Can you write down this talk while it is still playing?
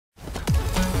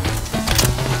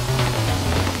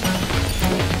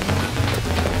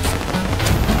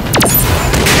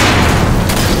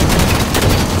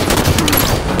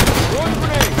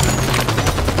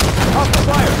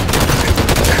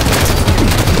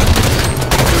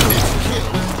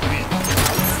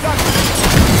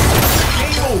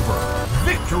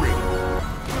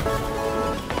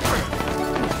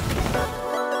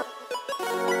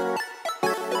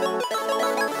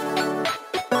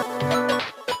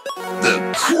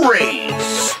Great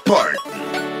Spartan.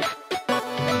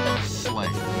 Slay.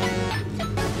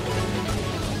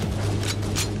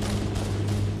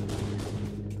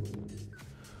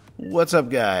 What's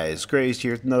up, guys? Crazed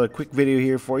here with another quick video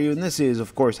here for you, and this is,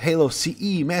 of course, Halo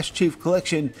CE Master Chief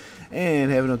Collection,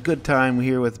 and having a good time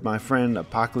here with my friend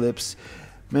Apocalypse.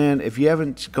 Man, if you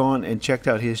haven't gone and checked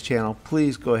out his channel,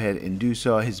 please go ahead and do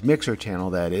so. His Mixer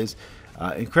channel, that is.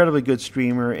 Incredibly good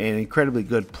streamer and incredibly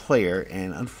good player,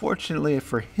 and unfortunately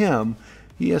for him,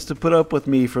 he has to put up with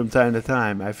me from time to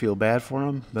time. I feel bad for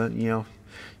him, but he's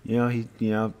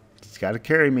got to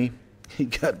carry me. He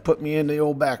got to put me in the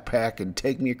old backpack and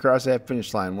take me across that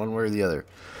finish line one way or the other.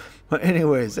 But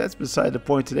anyways, that's beside the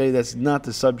point today. That's not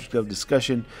the subject of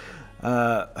discussion.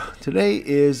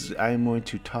 Today I'm going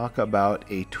to talk about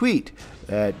a tweet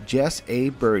that Jess A.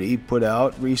 Birdy put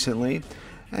out recently.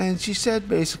 And she said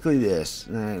basically this,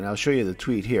 and I'll show you the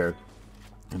tweet here.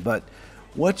 But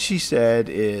what she said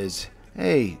is,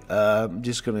 hey, I'm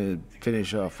just going to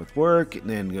finish off with work and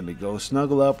then going to go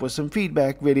snuggle up with some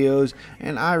feedback videos.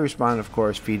 And I respond, of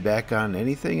course, feedback on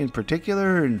anything in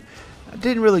particular. And I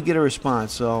didn't really get a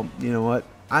response. So, you know what?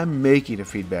 I'm making a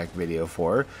feedback video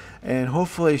for her. And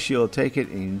hopefully she'll take it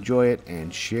and enjoy it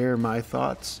and share my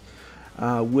thoughts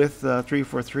with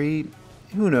 343.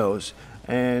 Who knows?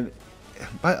 And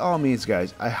by all means,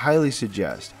 guys, I highly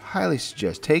suggest,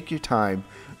 take your time,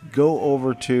 go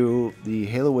over to the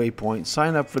Halo Waypoint,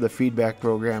 sign up for the feedback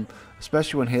program,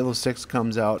 especially when Halo 6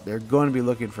 comes out. They're going to be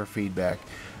looking for feedback,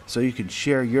 so you can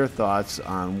share your thoughts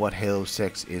on what Halo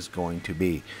 6 is going to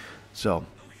be. So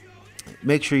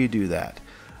make sure you do that.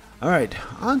 All right,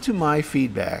 on to my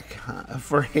feedback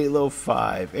for Halo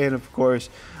 5, and of course,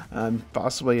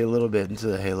 possibly a little bit into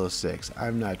the Halo 6.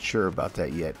 I'm not sure about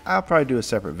that yet. I'll probably do a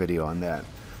separate video on that.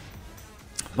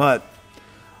 But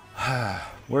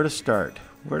where to start?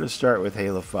 Where to start with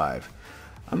Halo 5?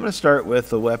 I'm going to start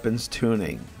with the weapons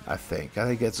tuning, I think. I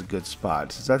think that's a good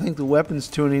spot, since I think the weapons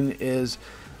tuning is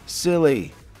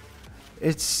silly.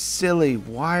 It's silly.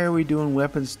 Why are we doing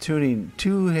weapons tuning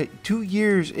 2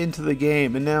 years into the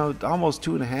game, and now almost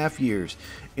 2.5 years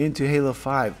into Halo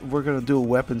 5? We're going to do a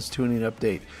weapons tuning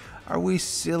update. Are we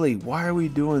silly? Why are we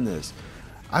doing this?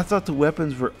 I thought the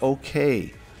weapons were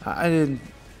okay. I didn't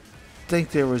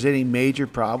think there was any major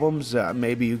problems.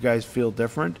 Maybe you guys feel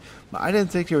different, but I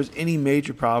didn't think there was any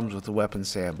major problems with the weapons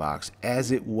sandbox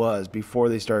as it was before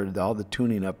they started all the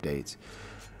tuning updates.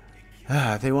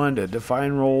 They wanted to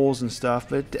define roles and stuff,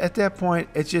 but at that point,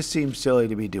 it just seems silly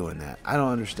to be doing that. I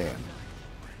don't understand.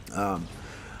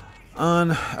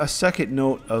 On a second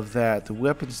note of that, the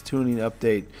weapons tuning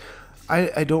update,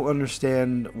 I don't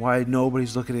understand why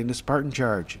nobody's looking into Spartan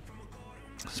Charge.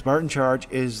 Spartan Charge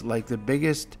is like the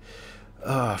biggest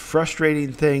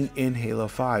frustrating thing in Halo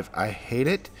 5. I hate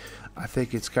it. I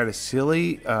think it's kind of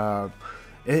silly. It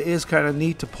is kind of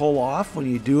neat to pull off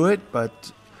when you do it,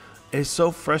 but it's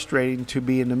so frustrating to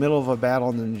be in the middle of a battle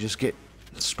and then just get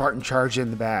Spartan Charge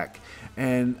in the back.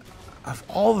 And of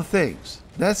all the things,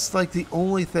 that's like the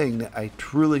only thing that I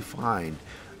truly find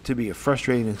to be a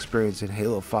frustrating experience in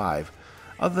Halo 5,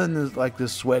 other than like the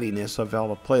sweatiness of all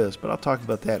the playlists, but I'll talk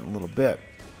about that in a little bit.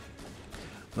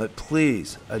 But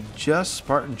please, adjust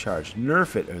Spartan Charge,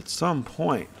 nerf it at some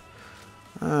point.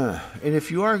 And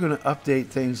if you are going to update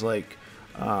things like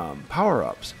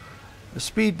power-ups, the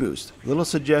speed boost, little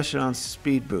suggestion on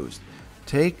speed boost.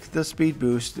 Take the speed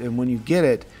boost, and when you get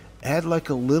it, add like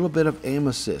a little bit of aim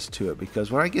assist to it, because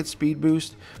when I get speed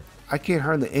boost, I can't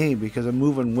hardly aim because I'm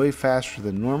moving way faster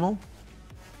than normal.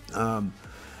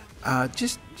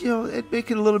 Just, it make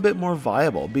it a little bit more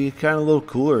viable, be kind of a little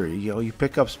cooler. You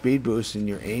pick up speed boost and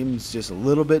your aim's just a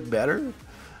little bit better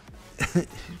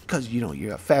because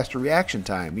you have faster reaction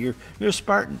time. You're a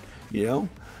Spartan.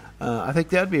 I think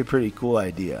that'd be a pretty cool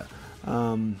idea.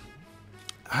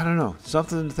 I don't know,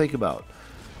 something to think about.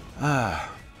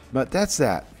 But that's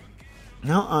that.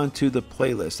 Now on to the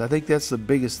playlist. I think that's the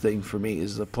biggest thing for me,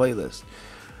 is the playlist.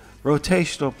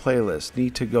 Rotational playlists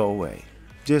need to go away.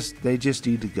 They just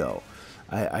need to go.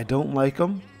 I don't like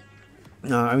them.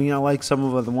 I like some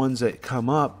of the ones that come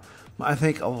up. I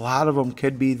think a lot of them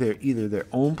could be either their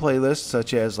own playlists,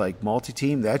 such as like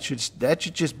multi-team. That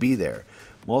should just be there.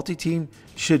 Multi-team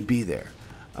should be there.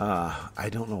 I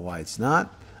don't know why it's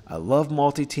not. I love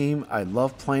multi-team. I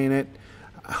love playing it.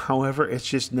 However, it's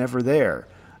just never there.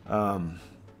 I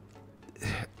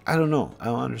don't know. I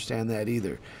don't understand that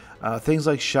either. Things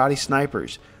like shoddy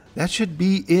snipers. That should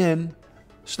be in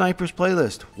snipers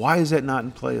playlist. Why is that not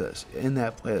in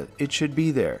that playlist? It should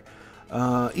be there.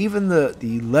 Even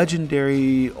the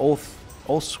legendary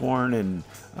Oathsworn and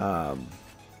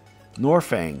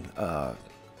Norfang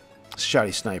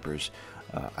shoddy snipers.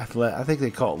 I think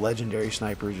they call it legendary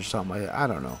snipers or something like that. I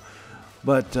don't know.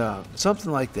 But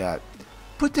something like that.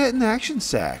 Put that in action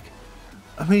sack.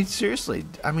 I mean, seriously.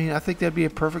 I mean, I think that'd be a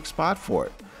perfect spot for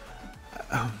it.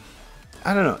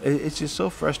 I don't know. It's just so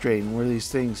frustrating where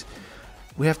these things,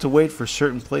 we have to wait for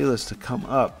certain playlists to come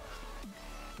up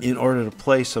in order to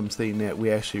play something that we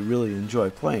actually really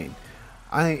enjoy playing.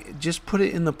 I just put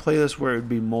it in the playlist where it would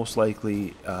be most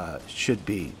likely should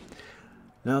be.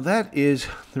 Now that is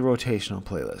the rotational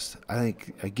playlist. I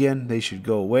think, again, they should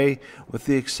go away with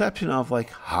the exception of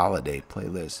like holiday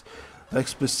playlists. Like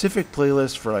specific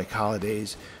playlists for like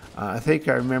holidays. I think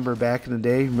I remember back in the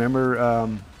day,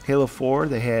 Halo 4,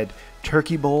 they had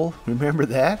Turkey Bowl. Remember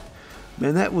that?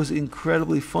 Man, that was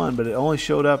incredibly fun, but it only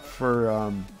showed up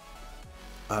for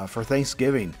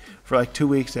Thanksgiving, for like 2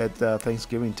 weeks at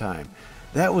Thanksgiving time.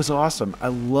 That was awesome. I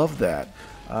love that.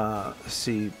 Let's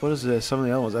see, what is this? Some of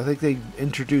the other ones. I think they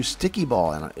introduced Sticky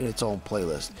Ball in its own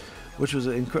playlist, which was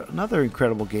another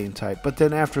incredible game type. But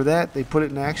then after that, they put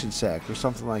it in Action Sack or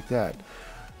something like that.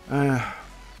 I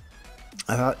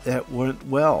thought that went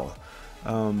well.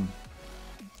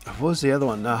 What was the other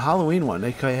one? The Halloween one.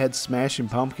 They had Smashing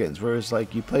Pumpkins, where it's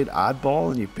like you played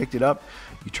Oddball and you picked it up,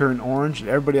 you turned orange, and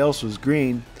everybody else was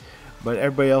green, but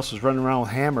everybody else was running around with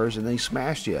hammers and they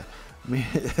smashed you. I mean,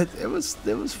 it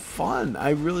was fun.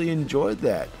 I really enjoyed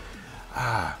that.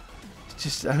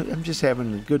 I'm just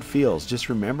having good feels just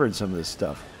remembering some of this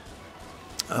stuff.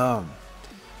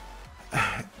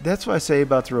 That's what I say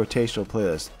about the rotational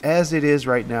playlist. As it is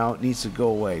right now, it needs to go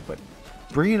away. But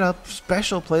bringing up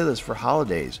special playlists for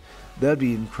holidays, that'd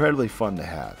be incredibly fun to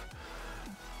have.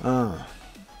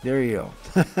 There you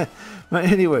go. But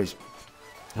anyways,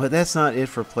 but that's not it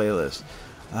for playlists.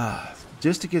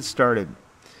 Just to get started,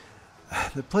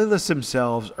 the playlists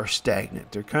themselves are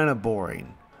stagnant. They're kind of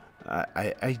boring.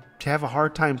 I have a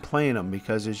hard time playing them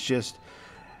because it's just,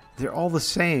 they're all the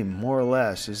same, more or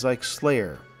less. It's like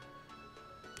Slayer.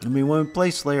 I mean, when we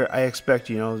play Slayer, I expect,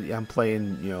 I'm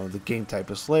playing, the game type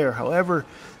of Slayer. However,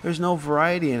 there's no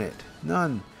variety in it.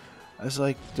 None. It's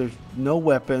like there's no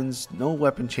weapons, no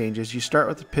weapon changes. You start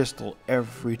with the pistol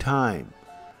every time.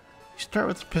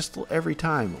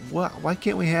 Why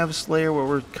can't we have a Slayer where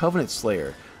we're Covenant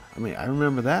Slayer? I mean, I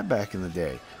remember that back in the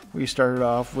day, where you started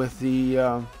off with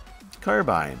the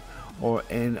carbine,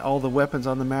 and all the weapons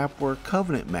on the map were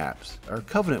Covenant maps, or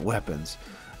Covenant weapons.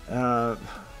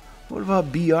 What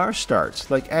about BR starts,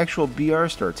 like actual BR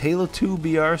starts, Halo 2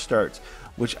 BR starts,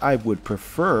 which I would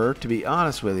prefer, to be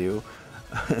honest with you,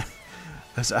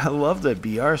 because I love the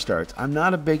BR starts. I'm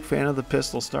not a big fan of the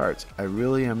pistol starts. I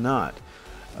really am not.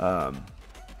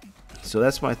 So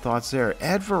that's my thoughts there.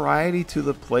 Add variety to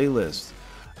the playlist.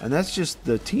 And that's just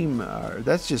the team,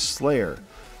 that's just Slayer.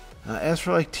 As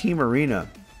for like Team Arena,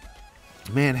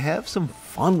 man, have some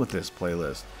fun with this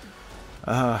playlist.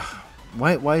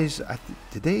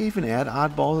 Did they even add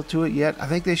Oddball to it yet? I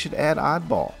think they should add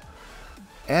Oddball.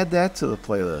 Add that to the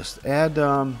playlist. Add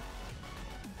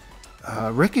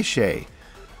Ricochet.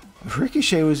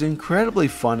 Ricochet was incredibly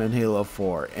fun in Halo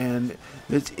 4, and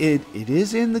it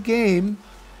is in the game.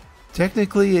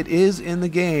 Technically, it is in the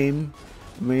game.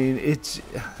 I mean,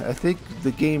 I think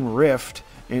the game Rift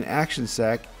in Action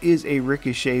Sack is a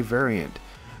Ricochet variant.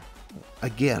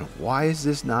 Again, why is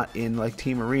this not in like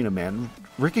Team Arena, man?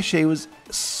 Ricochet was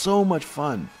so much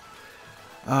fun.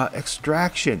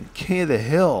 Extraction, King of the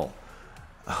Hill.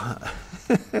 I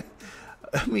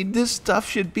mean, this stuff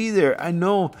should be there. I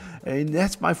know, and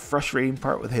that's my frustrating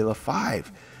part with Halo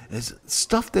 5. Is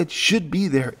stuff that should be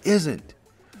there isn't.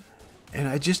 And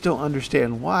I just don't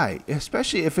understand why,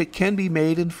 especially if it can be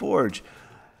made in Forge.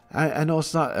 I know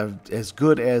it's not as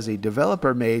good as a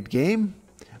developer-made game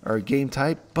or a game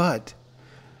type, but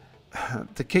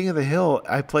the King of the Hill,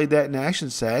 I played that in Action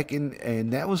Sack,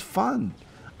 and that was fun.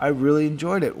 I really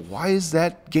enjoyed it. Why is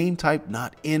that game type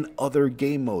not in other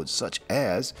game modes, such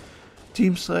as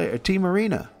Team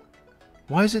Arena?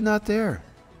 Why is it not there?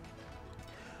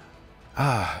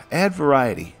 Add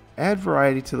variety. Add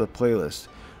variety to the playlist.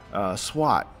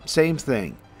 SWAT, same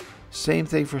thing. Same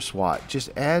thing for SWAT. Just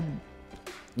add,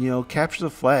 capture the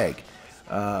flag.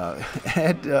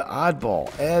 Add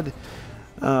Oddball. Add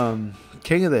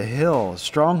King of the Hill,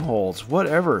 Strongholds,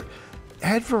 whatever.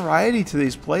 Add variety to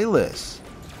these playlists.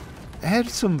 Add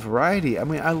some variety. I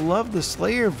mean, I love the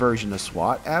Slayer version of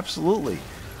SWAT, absolutely.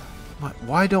 But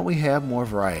why don't we have more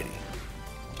variety?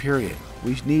 Period.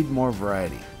 We need more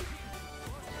variety.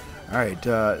 All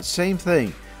right, same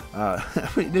thing. I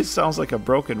mean, this sounds like a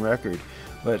broken record,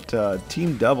 but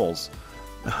Team Doubles,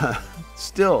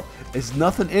 still, it's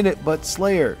nothing in it but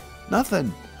Slayer.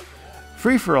 Nothing.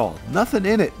 Free for all, nothing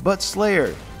in it but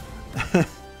Slayer.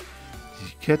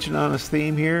 Catching on a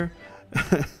theme here.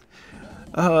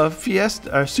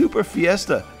 Fiesta, Super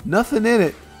Fiesta, nothing in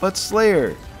it but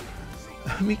Slayer.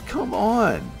 I mean, come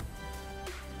on.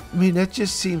 I mean, that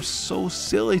just seems so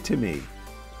silly to me.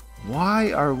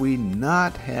 Why are we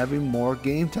not having more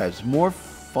game types, more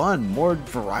fun, more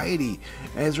variety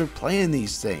as we're playing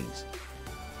these things?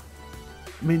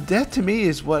 I mean, that to me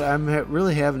is what I'm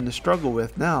really having to struggle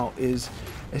with now. It's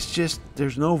just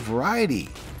there's no variety.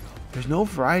 There's no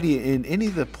variety in any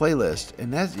of the playlists,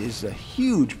 and that is a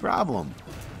huge problem.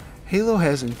 Halo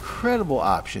has incredible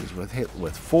options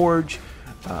with Forge.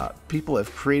 People have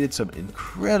created some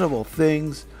incredible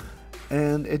things,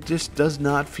 and it just does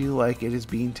not feel like it is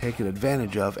being taken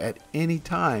advantage of at any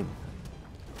time.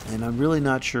 And I'm really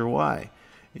not sure why.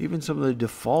 Even some of the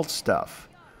default stuff.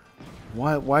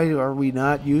 Why are we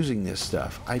not using this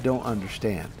stuff? I don't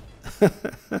understand.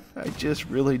 I just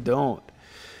really don't.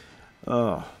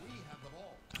 Oh.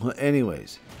 Well,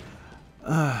 anyways,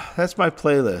 that's my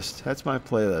playlist. That's my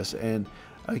playlist. And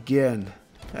again,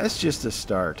 that's just a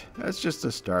start. That's just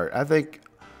a start. I think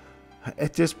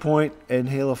at this point in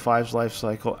Halo 5's life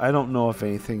cycle, I don't know if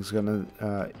anything's going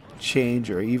to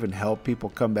change or even help people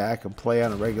come back and play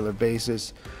on a regular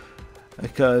basis.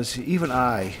 Because even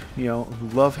I, who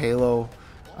love Halo,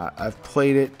 I've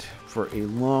played it for a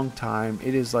long time.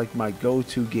 It is like my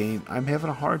go-to game. I'm having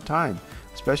a hard time,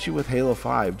 especially with Halo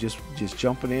 5, just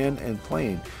jumping in and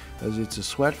playing, because it's a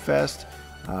sweat fest.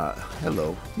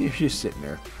 Hello, you're just sitting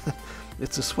there.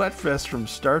 It's a sweat fest from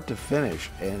start to finish,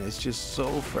 and it's just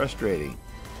so frustrating.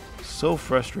 So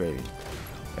frustrating.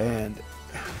 And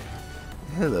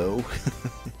hello.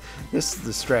 This is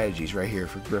the strategies right here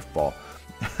for Griffball.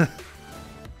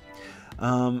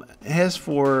 As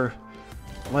for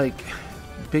like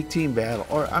big team battle,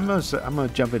 or I'm gonna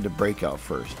jump into Breakout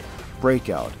first.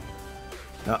 Breakout.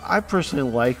 Now, I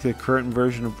personally like the current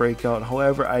version of Breakout.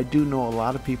 However, I do know a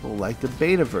lot of people like the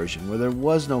beta version, where there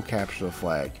was no capture the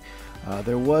flag.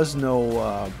 There was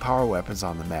no power weapons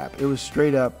on the map. It was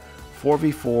straight up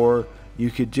 4v4. You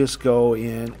could just go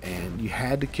in and you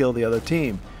had to kill the other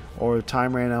team, or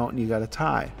time ran out and you got a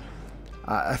tie.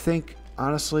 I think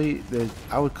honestly that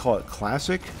I would call it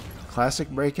classic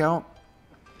Breakout,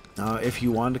 if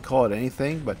you wanted to call it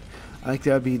anything. But I think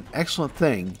that would be an excellent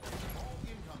thing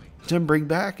to bring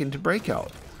back into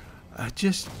Breakout.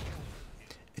 Just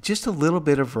a little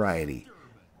bit of variety.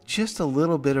 Just a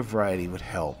little bit of variety would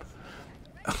help.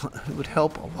 It would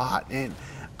help a lot. And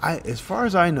as far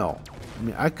as I know, I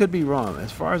mean, I could be wrong.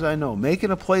 As far as I know,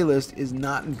 making a playlist is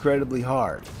not incredibly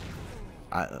hard.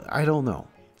 I don't know.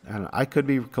 I could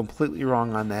be completely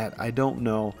wrong on that. I don't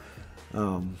know.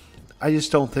 I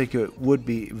just don't think it would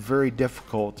be very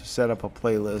difficult to set up a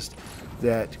playlist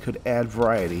that could add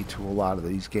variety to a lot of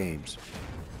these games.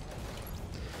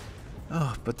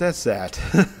 Oh, but that's that.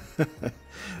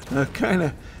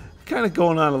 Kind of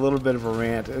going on a little bit of a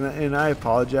rant, and I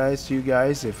apologize to you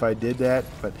guys if I did that,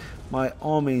 but by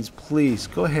all means, please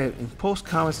go ahead and post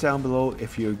comments down below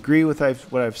if you agree with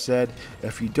what I've said.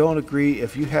 If you don't agree,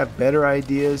 if you have better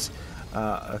ideas,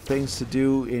 things to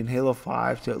do in Halo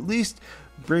 5 to at least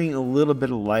bring a little bit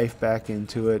of life back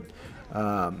into it,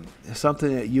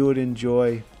 something that you would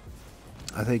enjoy,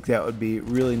 I think that would be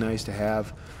really nice to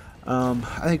have.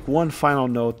 I think one final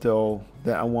note, though,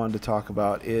 that I wanted to talk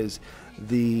about is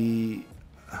the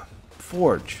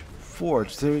Forge.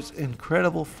 There's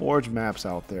incredible Forge maps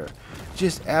out there,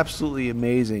 just absolutely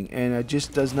amazing, and it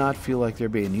just does not feel like they're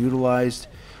being utilized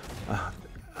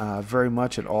very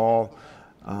much at all.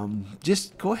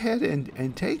 Just go ahead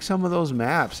and take some of those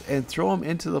maps and throw them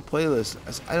into the playlist.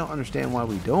 I don't understand why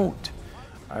we don't.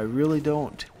 I really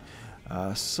don't.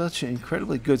 Such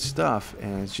incredibly good stuff,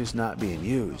 and it's just not being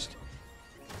used.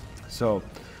 So,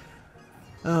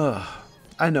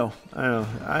 I know.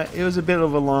 It was a bit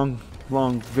of a long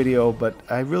video, but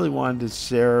I really wanted to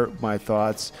share my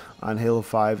thoughts on Halo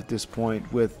 5 at this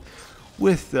point with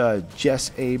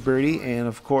Jess A. Birdy, and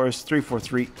of course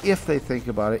 343 if they think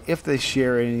about it, if they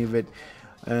share any of it.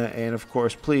 And of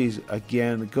course, please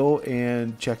again go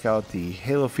and check out the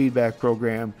Halo feedback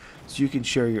program so you can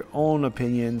share your own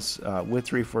opinions with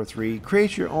 343.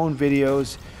 Create your own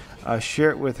videos,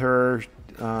 share it with her.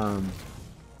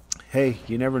 Hey,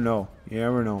 you never know.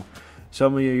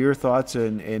 Some of your thoughts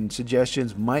and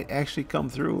suggestions might actually come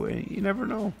through, and you never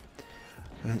know.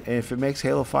 And if it makes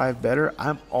Halo 5 better,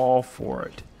 I'm all for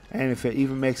it. And if it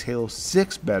even makes Halo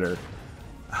 6 better,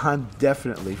 I'm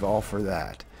definitely all for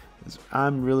that.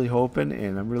 I'm really hoping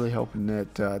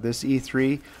that this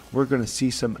E3, we're going to see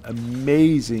some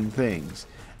amazing things.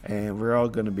 And we're all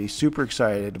going to be super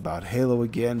excited about Halo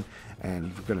again.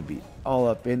 And we're going to be all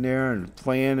up in there and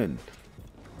playing. And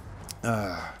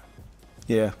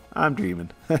Yeah, I'm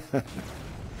dreaming.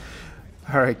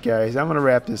 All right, guys, I'm going to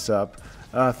wrap this up.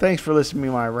 Thanks for listening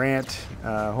to my rant.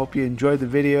 Hope you enjoyed the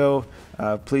video.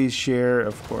 Please share,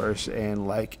 of course, and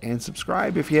like and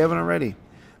subscribe if you haven't already.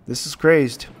 This is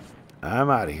Crazed. I'm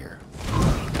out of here.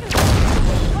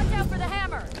 Watch out for the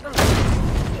hammer.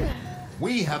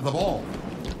 We have the ball.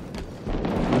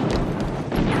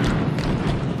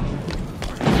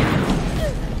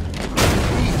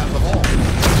 We have the ball.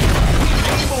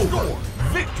 Game over.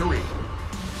 Victory.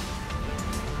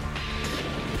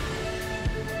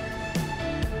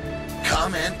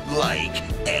 Comment, like,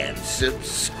 and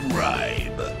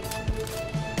subscribe.